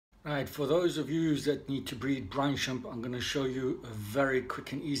Right, for those of you that need to breed brine shrimp, I'm going to show you a very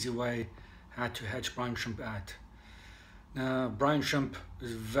quick and easy way how to hatch brine shrimp out. Now, brine shrimp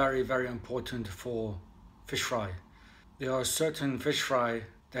is very, very important for fish fry. There are certain fish fry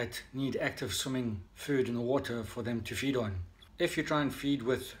that need active swimming food in the water for them to feed on. If you try and feed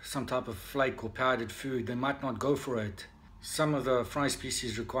with some type of flake or powdered food, they might not go for it. Some of the fry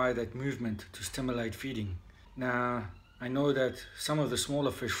species require that movement to stimulate feeding. Now, I know that some of the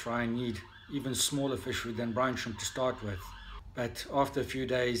smaller fish fry need even smaller fish food than brine shrimp to start with, but after a few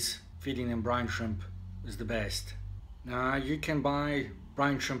days, feeding them brine shrimp is the best. Now, you can buy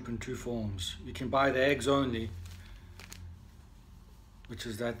brine shrimp in two forms. You can buy the eggs only, which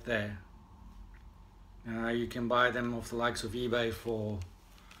is that there. You can buy them off the likes of eBay for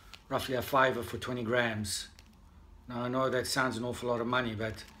roughly a fiver for 20 grams. Now, I know that sounds an awful lot of money,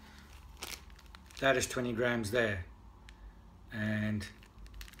 but that is 20 grams there. And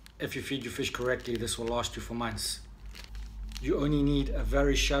if you feed your fish correctly, this will last you for months. You only need a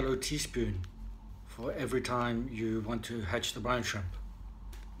very shallow teaspoon for every time you want to hatch the brine shrimp.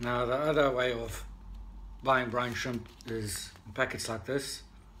 Now, the other way of buying brine shrimp is in packets like this.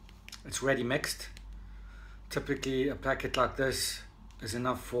 It's ready mixed. Typically a packet like this is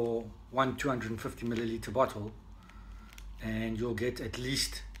enough for one 250 milliliter bottle, and you'll get at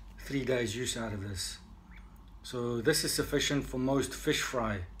least 3 days use out of this. So this is sufficient for most fish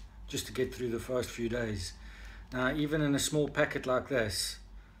fry just to get through the first few days. Now, even in a small packet like this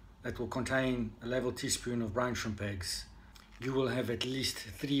that will contain a level teaspoon of brine shrimp eggs, you will have at least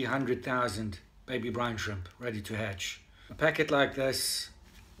 300,000 baby brine shrimp ready to hatch. A packet like this,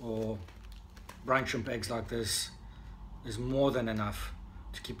 or brine shrimp eggs like this, is more than enough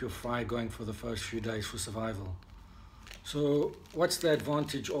to keep your fry going for the first few days for survival. So what's the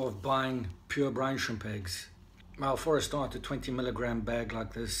advantage of buying pure brine shrimp eggs? Well, for a start, a 20 milligram bag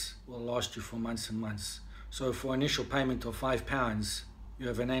like this will last you for months and months. So for initial payment of £5, you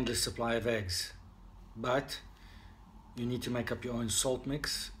have an endless supply of eggs. But you need to make up your own salt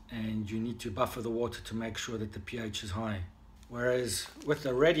mix, and you need to buffer the water to make sure that the pH is high. Whereas with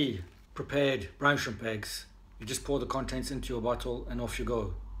the ready prepared brine shrimp eggs, you just pour the contents into your bottle and off you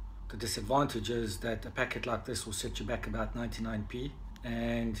go. The disadvantage is that a packet like this will set you back about 99p,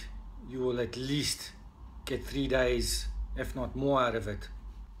 and you will at least get 3 days, if not more, out of it.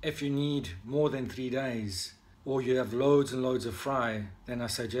 If you need more than 3 days, or you have loads and loads of fry, then I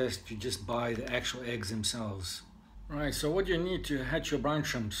suggest you just buy the actual eggs themselves. Right, so what you need to hatch your brine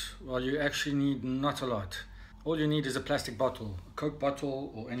shrimps? Well, you actually need not a lot. All you need is a plastic bottle, a Coke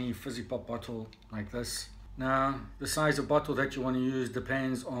bottle or any fizzy pop bottle like this. Now, the size of bottle that you want to use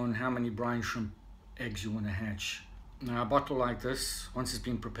depends on how many brine shrimp eggs you want to hatch. Now, a bottle like this, once it's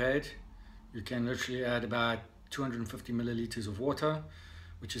been prepared, you can literally add about 250 milliliters of water,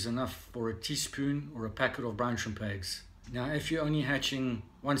 which is enough for a teaspoon or a packet of brine shrimp eggs. Now, if you're only hatching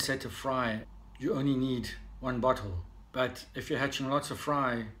one set of fry, you only need one bottle. But if you're hatching lots of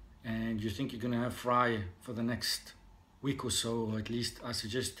fry and you think you're going to have fry for the next week or so, or at least I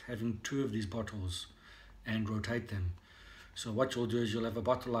suggest having 2 of these bottles and rotate them. So what you'll do is you'll have a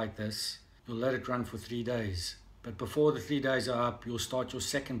bottle like this, you'll let it run for 3 days. But before the 3 days are up, you'll start your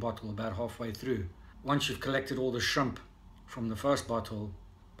second bottle about halfway through. Once you've collected all the shrimp from the first bottle,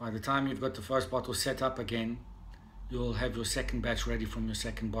 by the time you've got the first bottle set up again, you'll have your second batch ready from your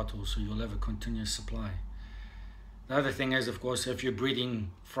second bottle, so you'll have a continuous supply. The other thing is, of course, if you're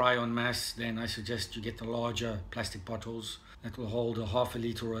breeding fry en masse, then I suggest you get the larger plastic bottles that will hold a half a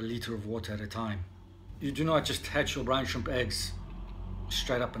liter or a liter of water at a time. You do not just hatch your brine shrimp eggs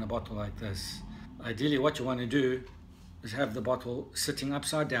straight up in a bottle like this. Ideally, what you want to do is have the bottle sitting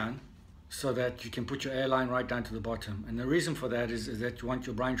upside down so that you can put your airline right down to the bottom. And the reason for that is that you want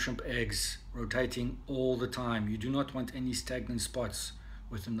your brine shrimp eggs rotating all the time. You do not want any stagnant spots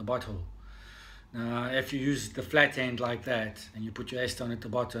within the bottle. Now, if you use the flat end like that and you put your S down at the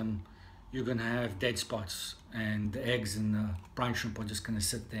bottom, you're going to have dead spots, and the eggs and the brine shrimp are just going to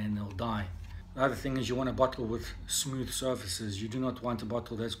sit there and they'll die. The other thing is you want a bottle with smooth surfaces. You do not want a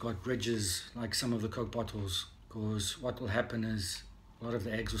bottle that's got ridges like some of the Coke bottles, because what will happen is a lot of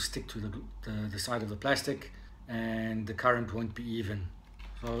the eggs will stick to the side of the plastic and the current won't be even.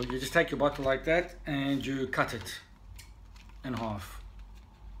 So you just take your bottle like that and you cut it in half.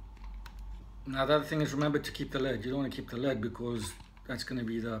 Now, the other thing is, remember to keep the lid. You don't want to keep the lid because that's going to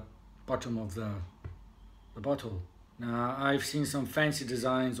be the bottom of the bottle. Now, I've seen some fancy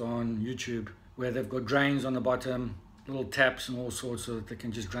designs on YouTube where they've got drains on the bottom, little taps and all sorts, so that they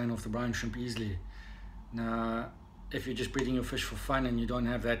can just drain off the brine shrimp easily. Now, if you're just breeding your fish for fun and you don't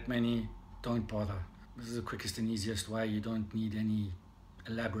have that many, don't bother. This is the quickest and easiest way. You don't need any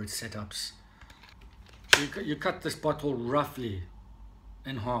elaborate setups. So you cut this bottle roughly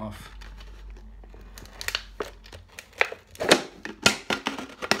in half.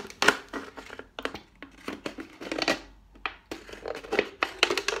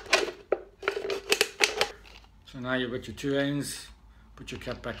 So now you've got your two ends, put your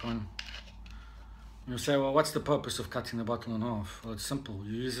cap back on. You'll say, well, what's the purpose of cutting the bottle in half? Well, it's simple.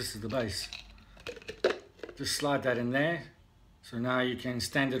 You use this as the base. Just slide that in there. So now you can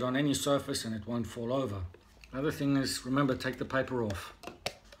stand it on any surface and it won't fall over. The other thing is, remember, take the paper off.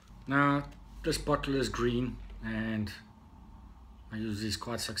 Now, this bottle is green and I use these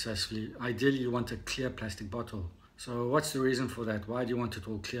quite successfully. Ideally, you want a clear plastic bottle. So what's the reason for that? Why do you want it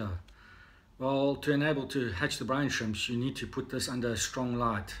all clear? Well, to enable to hatch the brine shrimps, you need to put this under strong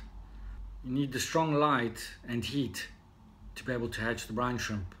light. You need the strong light and heat to be able to hatch the brine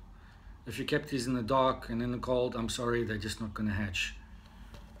shrimp. If you kept these in the dark and in the cold, I'm sorry, they're just not going to hatch.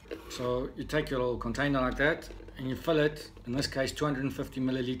 So you take your little container like that and you fill it, in this case 250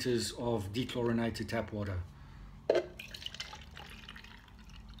 milliliters of dechlorinated tap water.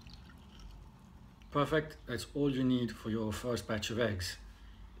 Perfect, that's all you need for your first batch of eggs.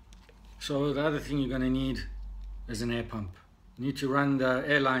 So the other thing you're going to need is an air pump. You need to run the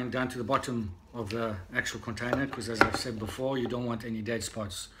air line down to the bottom of the actual container, because as I've said before, you don't want any dead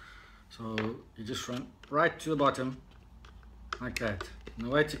spots. So you just run right to the bottom like that. And the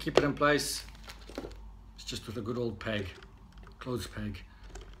way to keep it in place is just with a good old peg, clothes peg,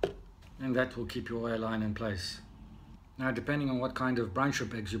 and that will keep your air line in place. Now, depending on what kind of brine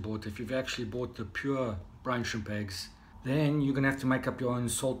shrimp eggs you bought, if you've actually bought the pure brine shrimp eggs, then you're going to have to make up your own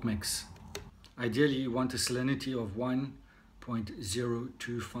salt mix. Ideally, you want a salinity of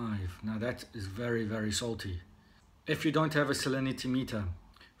 1.025. Now that is very, very salty. If you don't have a salinity meter,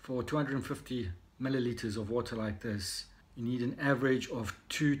 for 250 milliliters of water like this, you need an average of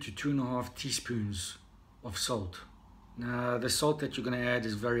 2 to 2.5 teaspoons of salt. Now the salt that you're going to add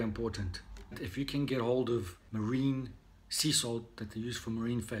is very important. If you can get hold of marine sea salt that they use for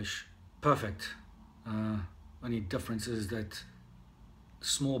marine fish, perfect. Only difference is that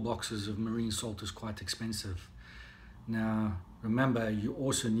small boxes of marine salt is quite expensive. Now remember, you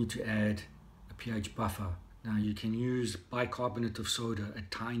also need to add a pH buffer. Now you can use bicarbonate of soda, a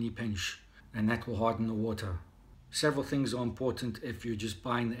tiny pinch, and that will harden the water. Several things are important if you're just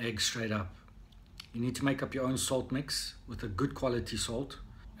buying the eggs straight up. You need to make up your own salt mix with a good quality salt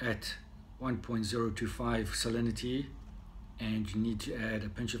at 1.025 salinity, and you need to add a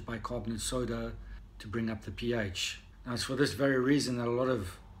pinch of bicarbonate soda to bring up the pH. Now it's for this very reason that a lot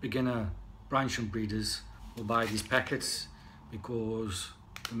of beginner brine shrimp breeders will buy these packets, because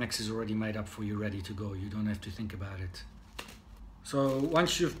the mix is already made up for you, ready to go. You don't have to think about it. So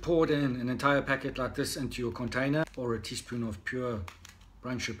once you've poured in an entire packet like this into your container, or a teaspoon of pure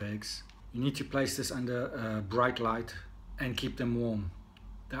brine shrimp eggs, you need to place this under a bright light and keep them warm.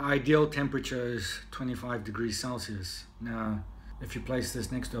 The ideal temperature is 25 degrees Celsius. Now, if you place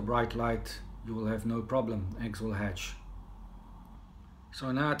this next to a bright light, you will have no problem. Eggs will hatch.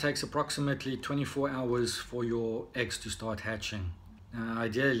 So now it takes approximately 24 hours for your eggs to start hatching. Now,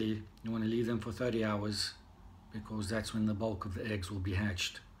 ideally, you want to leave them for 30 hours because that's when the bulk of the eggs will be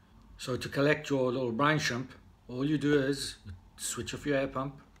hatched. So to collect your little brine shrimp, all you do is switch off your air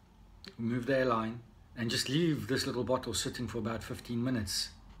pump, remove the air line, and just leave this little bottle sitting for about 15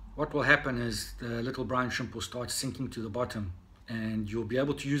 minutes. What will happen is the little brine shrimp will start sinking to the bottom, and you'll be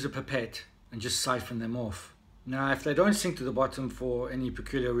able to use a pipette and just siphon them off. Now, if they don't sink to the bottom for any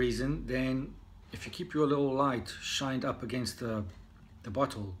peculiar reason, then if you keep your little light shined up against the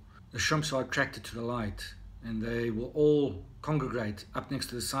bottle, the shrimps are attracted to the light, and they will all congregate up next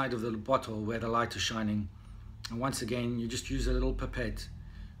to the side of the bottle where the light is shining. And once again, you just use a little pipette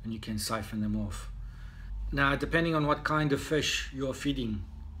and you can siphon them off. Now, depending on what kind of fish you're feeding,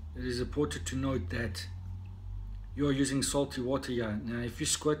 it is important to note that you're using salty water here. Now, if you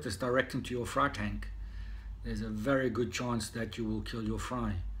squirt this direct into your fry tank, there's a very good chance that you will kill your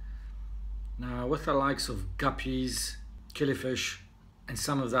fry. Now, with the likes of guppies, killifish, and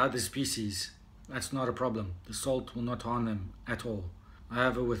some of the other species, that's not a problem. The salt will not harm them at all.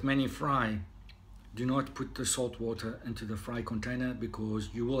 However, with many fry, do not put the salt water into the fry container, because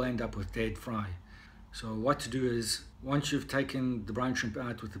you will end up with dead fry. So what to do is, once you've taken the brine shrimp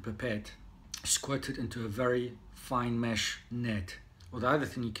out with the pipette, squirt it into a very fine mesh net. Or the other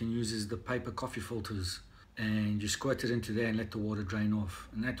thing you can use is the paper coffee filters, and you squirt it into there and let the water drain off.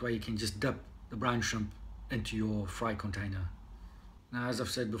 And that way you can just dip the brine shrimp into your fry container. Now, as I've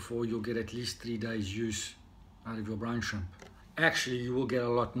said before, you'll get at least 3 days use out of your brine shrimp. Actually, you will get a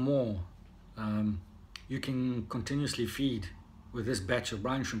lot more. You can continuously feed with this batch of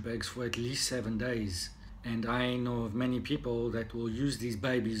brine shrimp eggs for at least 7 days. And I know of many people that will use these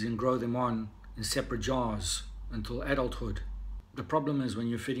babies and grow them on in separate jars until adulthood. The problem is when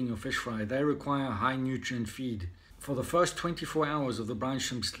you're feeding your fish fry, they require a high nutrient feed. For the first 24 hours of the brine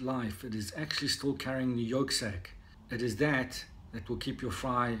shrimp's life, it is actually still carrying the yolk sac. It is that will keep your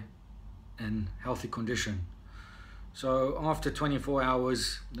fry in healthy condition. So after 24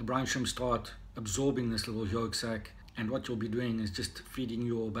 hours, the brine shrimp start absorbing this little yolk sac, and what you'll be doing is just feeding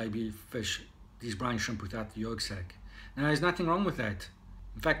your baby fish these brine shrimp without the yolk sac. Now there's nothing wrong with that.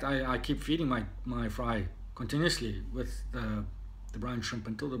 In fact, I keep feeding my fry continuously with the brine shrimp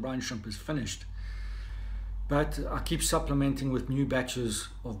until the brine shrimp is finished. But I keep supplementing with new batches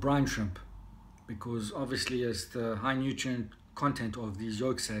of brine shrimp, because obviously it's the high nutrient content of these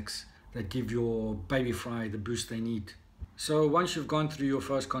yolk sacs that give your baby fry the boost they need. So once you've gone through your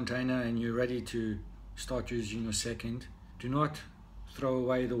first container and you're ready to start using your second, do not throw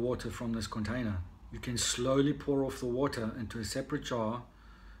away the water from this container. You can slowly pour off the water into a separate jar,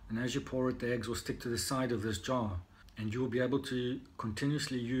 and as you pour it, the eggs will stick to the side of this jar, and you will be able to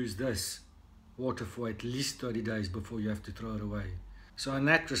continuously use this water for at least 30 days before you have to throw it away. So in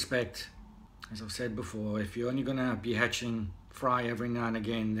that respect, as I've said before, if you're only going to be hatching fry every now and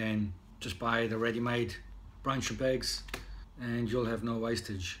again, then just buy the ready-made brine shrimp eggs and you'll have no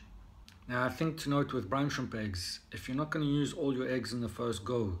wastage. Now, I think to note with brine shrimp eggs, if you're not going to use all your eggs in the first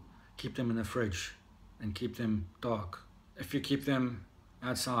go, keep them in the fridge and keep them dark. If you keep them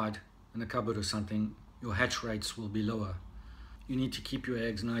outside in a cupboard or something, your hatch rates will be lower. You need to keep your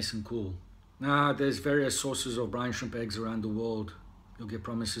eggs nice and cool. Now, there's various sources of brine shrimp eggs around the world. You'll get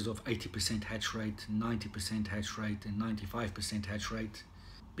promises of 80% hatch rate, 90% hatch rate, and 95% hatch rate.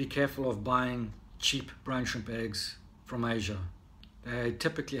 Be careful of buying cheap brine shrimp eggs from Asia. They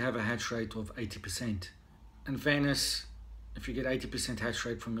typically have a hatch rate of 80%. In fairness, if you get 80% hatch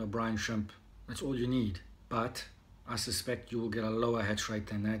rate from your brine shrimp, that's all you need. But I suspect you will get a lower hatch rate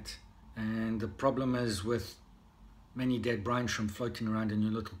than that. And the problem is with many dead brine shrimp floating around in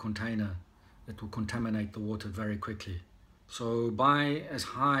your little container, it will contaminate the water very quickly. So buy as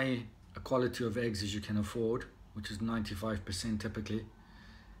high a quality of eggs as you can afford, which is 95% typically.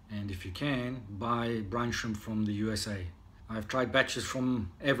 And if you can, buy brine shrimp from the USA. I've tried batches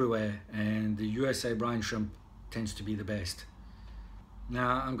from everywhere, and the USA brine shrimp tends to be the best.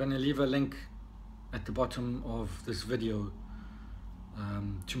 Now, I'm going to leave a link at the bottom of this video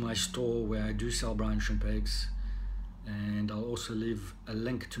to my store where I do sell brine shrimp eggs, and I'll also leave a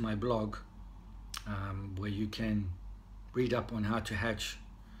link to my blog where you can read up on how to hatch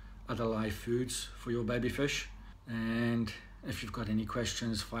other live foods for your baby fish. And if you've got any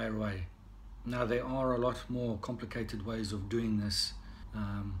questions, fire away. Now, there are a lot more complicated ways of doing this.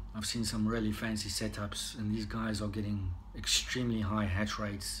 I've seen some really fancy setups, and these guys are getting extremely high hatch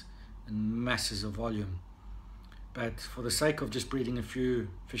rates and masses of volume. But for the sake of just breeding a few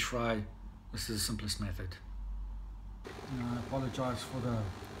fish fry, this is the simplest method. I apologize for the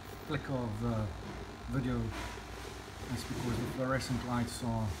flicker of the video. That's because the fluorescent lights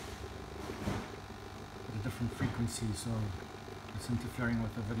are at a different frequency, so it's interfering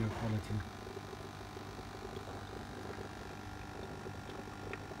with the video quality.